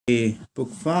Book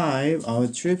 5, our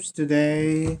trips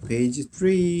today, page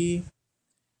 3.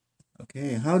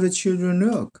 Okay, how the children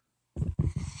look?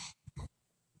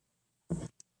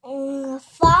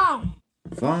 Fun.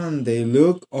 Fun. They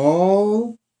look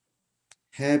all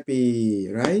happy,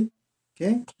 right?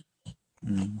 Okay.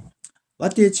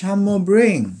 What did Chammo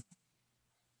bring?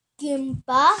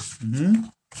 Gimbap,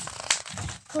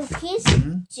 cookies,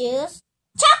 juice,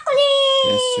 chocolate.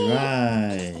 That's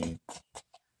right.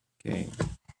 Okay.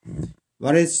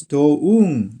 What is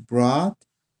Doung brought?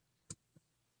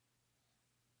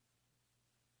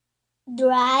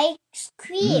 Dry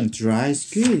squid. Dry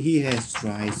squid. He has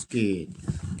dry squid.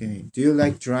 Okay. Do you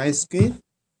like dry squid?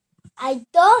 I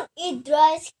don't eat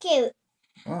dry squid.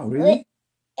 Oh, really?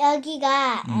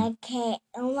 여기가 이렇게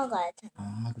엄마가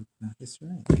Ah, that's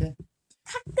right. Okay.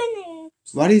 가끔은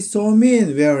What is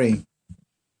Somin wearing?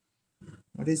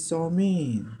 What is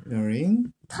Somin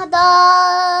wearing?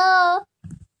 타다.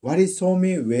 What is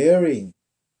Somin wearing?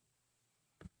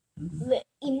 왜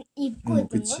입고 있는 거?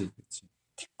 그치.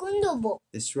 태권도복.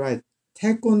 That's right.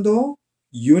 Taekwondo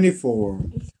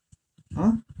uniform.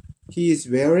 Huh? He's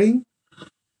wearing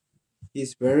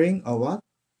a what?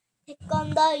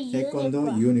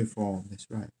 태권도 uniform. That's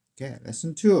right. Okay,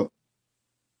 lesson 2.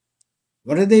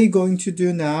 What are they going to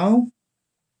do now?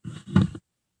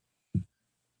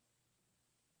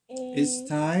 It's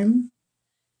time.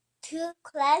 To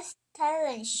class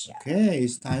talent show. Okay,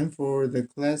 it's time for the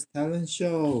class talent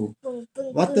show. What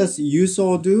뿡뿡뿡. does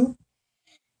Yuso do?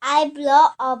 I blow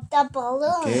up the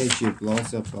balloon. Okay, she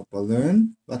blows up a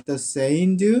balloon. What does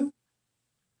Sein do?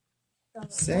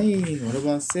 Sein, what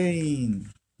about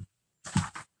Sein?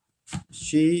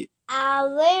 I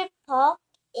will poke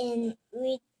in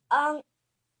with a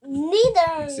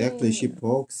needle. Exactly, she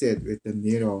pokes it with the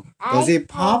needle. Does it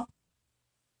pop?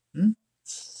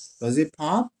 Does it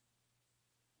pop?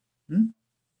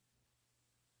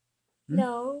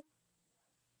 No.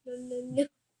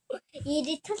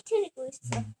 일이 터뜨리고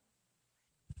있어.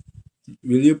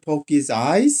 Will you poke his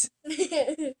eyes?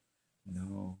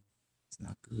 No, it's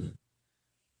not good.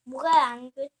 뭐가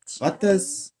안 좋지? What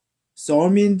does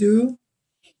Somin do?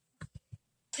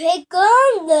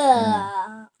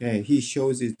 태권도. Okay, he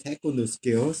shows his taekwondo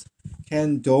skills.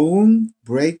 Can Doung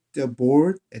break the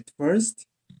board at first?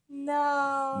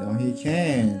 No. No, he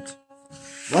can't.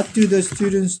 What do the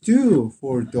students do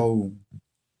for Doung?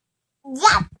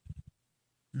 Yup.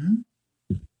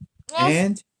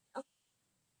 And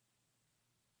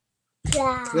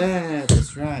clap. clap.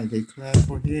 That's right. They clap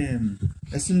for him.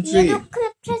 Lesson 3. 얘도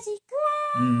클랩 쳐지.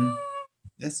 clap.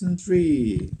 Lesson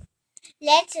 3.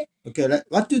 Let's Okay,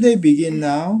 what do they begin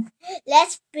now?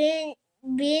 bring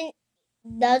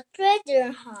the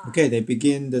treasure hunt. Okay, they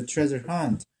begin the treasure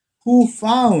hunt. Who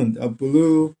found a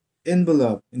blue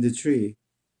envelope in the tree?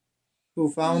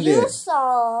 Who found You it?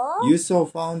 saw? Yuso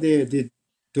found it. Did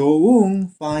Doung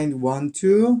find one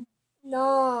too?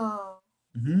 No.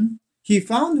 He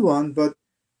found one, but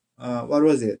what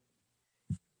was it?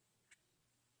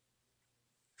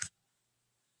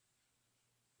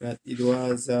 But it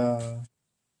was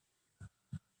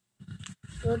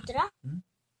뭐더라?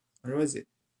 what was it?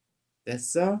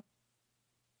 That's a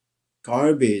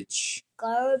garbage.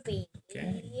 Garbage.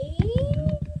 Okay.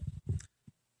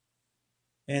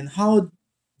 And how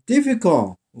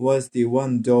difficult was the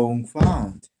one Doung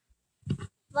found?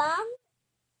 Fun.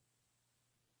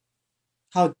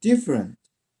 How different?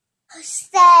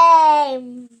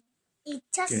 Same. It's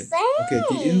the Okay. same. Okay,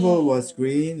 the envelope was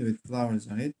green with flowers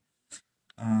on it.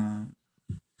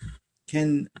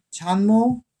 Can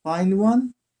Chanmo find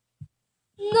one?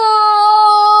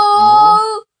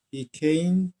 No. He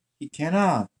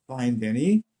cannot find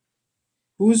any.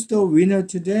 Who's the winner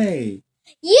today?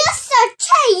 You saw.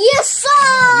 You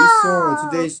saw. You saw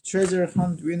today's treasure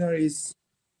hunt winner is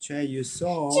Che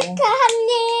Yuso.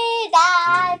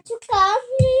 축하합니다.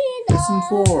 축하합니다. Lesson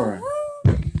 4.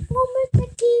 몸을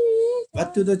찾기 위해서.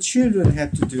 What do the children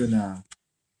have to do now?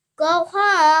 Go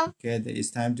home. Okay,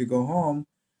 it's time to go home.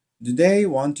 Do they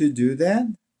want to do that?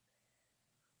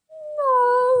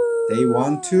 No. They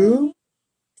want to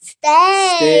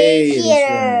Stay that's here.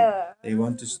 right. They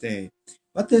want to stay.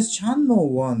 What does Chanmo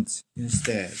want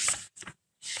instead?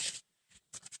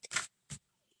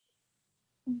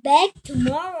 Back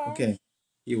tomorrow. Okay,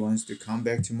 he wants to come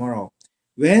back tomorrow.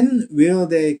 When will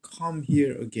they come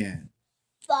here again?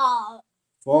 Fall.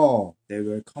 Fall. They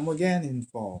will come again in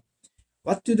fall.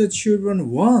 What do the children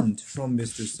want from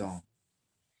Mr. Song?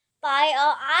 Buy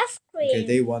a ice cream. Okay,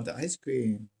 they want ice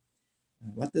cream.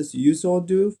 What does Yuso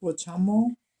do for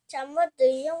Chanmo? Chamo, do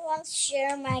you want to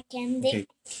share my candy? Okay,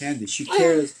 candy. She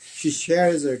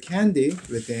shares her candy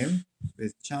with him,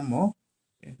 with Chanmo.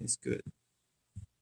 Yeah, it's good.